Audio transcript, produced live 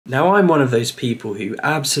Now, I'm one of those people who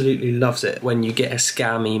absolutely loves it when you get a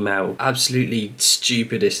scam email, absolutely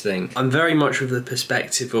stupidest thing. I'm very much with the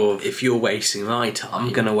perspective of, if you're wasting my time,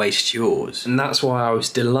 I'm gonna waste yours. And that's why I was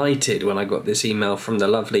delighted when I got this email from the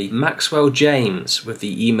lovely Maxwell James with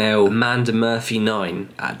the email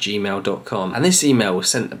amandamurphy9@gmail.com. And this email was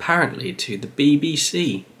sent apparently to the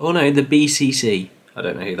BBC. Oh no, the BCC. I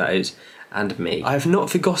don't know who that is. And me. I have not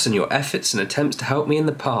forgotten your efforts and attempts to help me in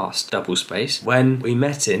the past, double space, when we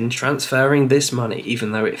met in transferring this money,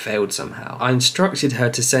 even though it failed somehow. I instructed her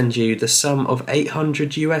to send you the sum of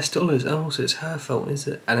 $800 US. Oh, so it's her fault, is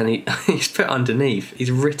it? And then he's put underneath,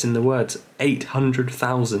 he's written the words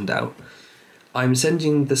 800,000 out. I'm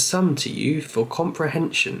sending the sum to you for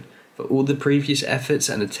comprehension for all the previous efforts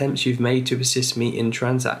and attempts you've made to assist me in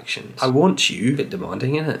transactions. I want you, a bit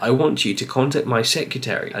demanding, isn't it? I want you to contact my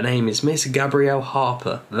secretary. Her name is Miss Gabrielle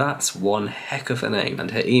Harper. That's one heck of a name.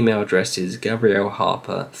 And her email address is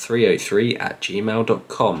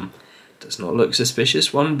gabrielleharper303@gmail.com. Does not look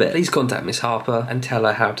suspicious one bit. Please contact Miss Harper and tell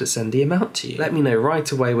her how to send the amount to you. Let me know right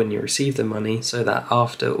away when you receive the money so that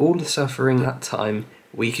after all the suffering that time,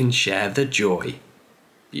 we can share the joy.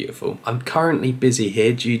 Beautiful. I'm currently busy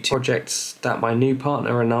here due to projects that my new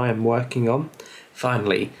partner and I am working on.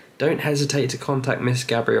 Finally, don't hesitate to contact Miss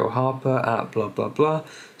Gabrielle Harper at blah blah blah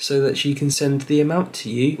so that she can send the amount to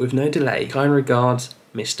you with no delay. Kind regards,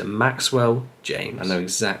 Mr. Maxwell James. I know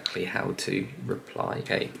exactly how to reply.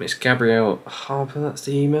 Okay, Miss Gabrielle Harper, that's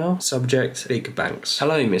the email. Subject, big banks.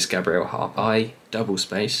 Hello, Miss Gabrielle Harper. I, double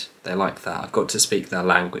space. They like that. I've got to speak their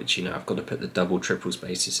language, you know, I've got to put the double, triple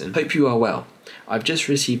spaces in. Hope you are well. I've just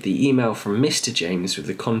received the email from Mr. James with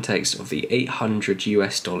the context of the $800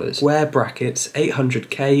 US, square brackets,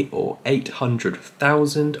 800K or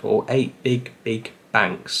 800,000 or 8 big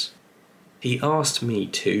banks. He asked me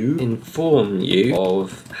to inform you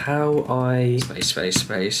of how I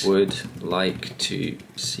would like to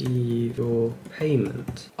see your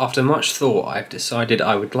payment. After much thought, I've decided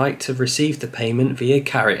I would like to receive the payment via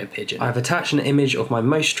carrier pigeon. I've attached an image of my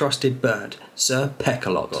most trusted bird, Sir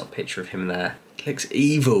Peckalot. Got a picture of him there. Looks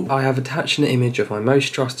evil. I have attached an image of my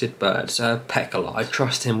most trusted bird, Sir Peckalot. I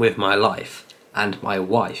trust him with my life. And my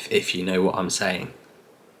wife, if you know what I'm saying.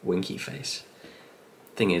 Winky face.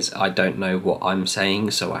 Thing is, I don't know what I'm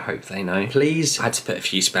saying, so I hope they know. Please, I had to put a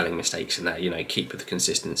few spelling mistakes in there, you know, keep with the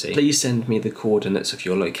consistency. Please send me the coordinates of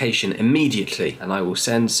your location immediately, and I will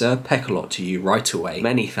send Sir Peckalot to you right away.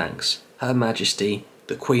 Many thanks. Her Majesty,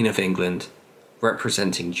 the Queen of England,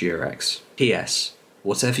 representing Durex. P.S.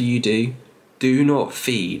 Whatever you do, do not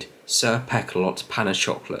feed Sir Peckalot Panna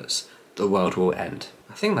chocolates. The world will end.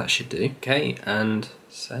 I think that should do. Okay, and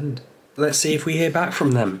send. Let's see if we hear back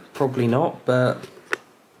from them. Probably not, but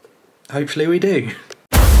hopefully we do.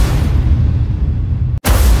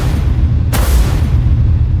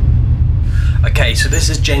 Okay, so this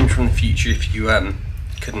is James from the future, if you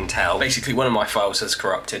couldn't tell. Basically, one of my files has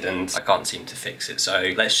corrupted and I can't seem to fix it,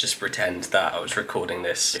 so let's just pretend that I was recording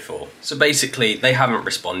this before. So basically, they haven't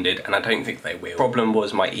responded and I don't think they will. Problem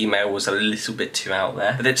was my email was a little bit too out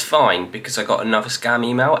there, but it's fine because I got another scam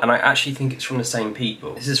email and I actually think it's from the same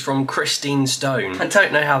people. This is from Christine Stone. I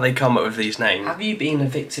don't know how they come up with these names. Have you been a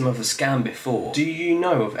victim of a scam before? Do you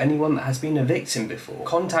know of anyone that has been a victim before?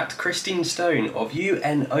 Contact Christine Stone of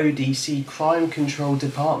UNODC Crime Control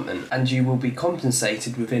Department and you will be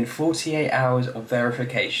compensated within 48 hours of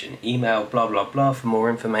verification. Email blah blah blah for more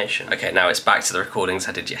information. Okay, now it's back to the recordings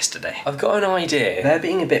I did yesterday. I've got an idea. They're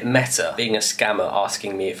being a bit meta, being a scammer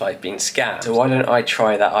asking me if I've been scammed. So why don't I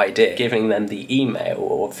try that idea, giving them the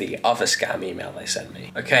email of the other scam email they sent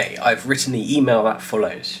me. Okay, I've written the email that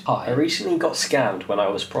follows. Hi, I recently got scammed when I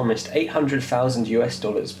was promised $800,000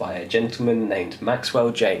 US by a gentleman named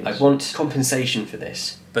Maxwell James. I want compensation for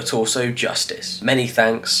this, but also justice. Many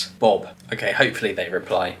thanks, Bob. Okay, hopefully they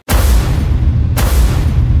reply.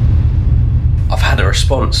 I've had a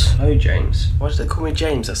response. Hello, James. Why did they call me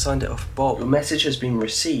James? I signed it off Bob. Your message has been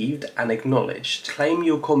received and acknowledged. Claim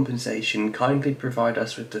your compensation. Kindly provide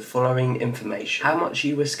us with the following information. How much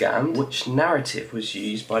you were scammed, which narrative was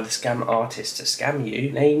used by the scam artist to scam you,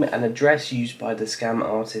 name and address used by the scam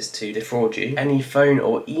artist to defraud you, any phone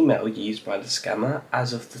or email used by the scammer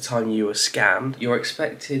as of the time you were scammed. You're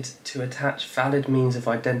expected to attach valid means of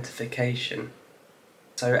identification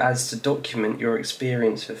so as to document your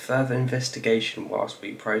experience for further investigation whilst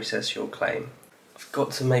we process your claim. I've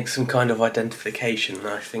got to make some kind of identification and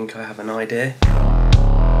I think I have an idea.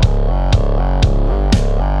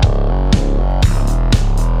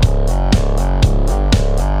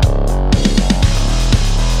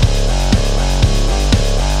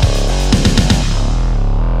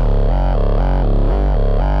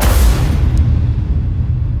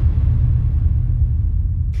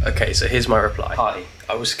 Okay, so here's my reply. Hi,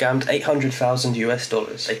 I was scammed 800,000 US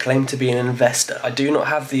dollars. They claim to be an investor. I do not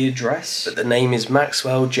have the address, but the name is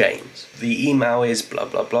Maxwell James. The email is blah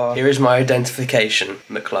blah blah. Here is my identification,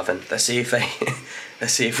 McLovin. Let's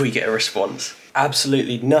see if we get a response.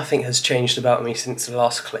 Absolutely nothing has changed about me since the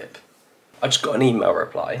last clip. I just got an email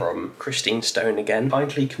reply from Christine Stone again.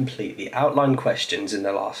 Kindly complete the outlined questions in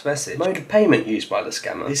the last message. Mode of payment used by the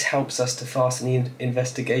scammer. This helps us to fasten the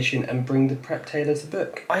investigation and bring the prep tailor to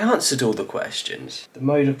book. I answered all the questions. The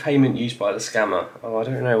mode of payment used by the scammer. Oh, I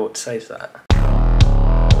don't know what to say to that.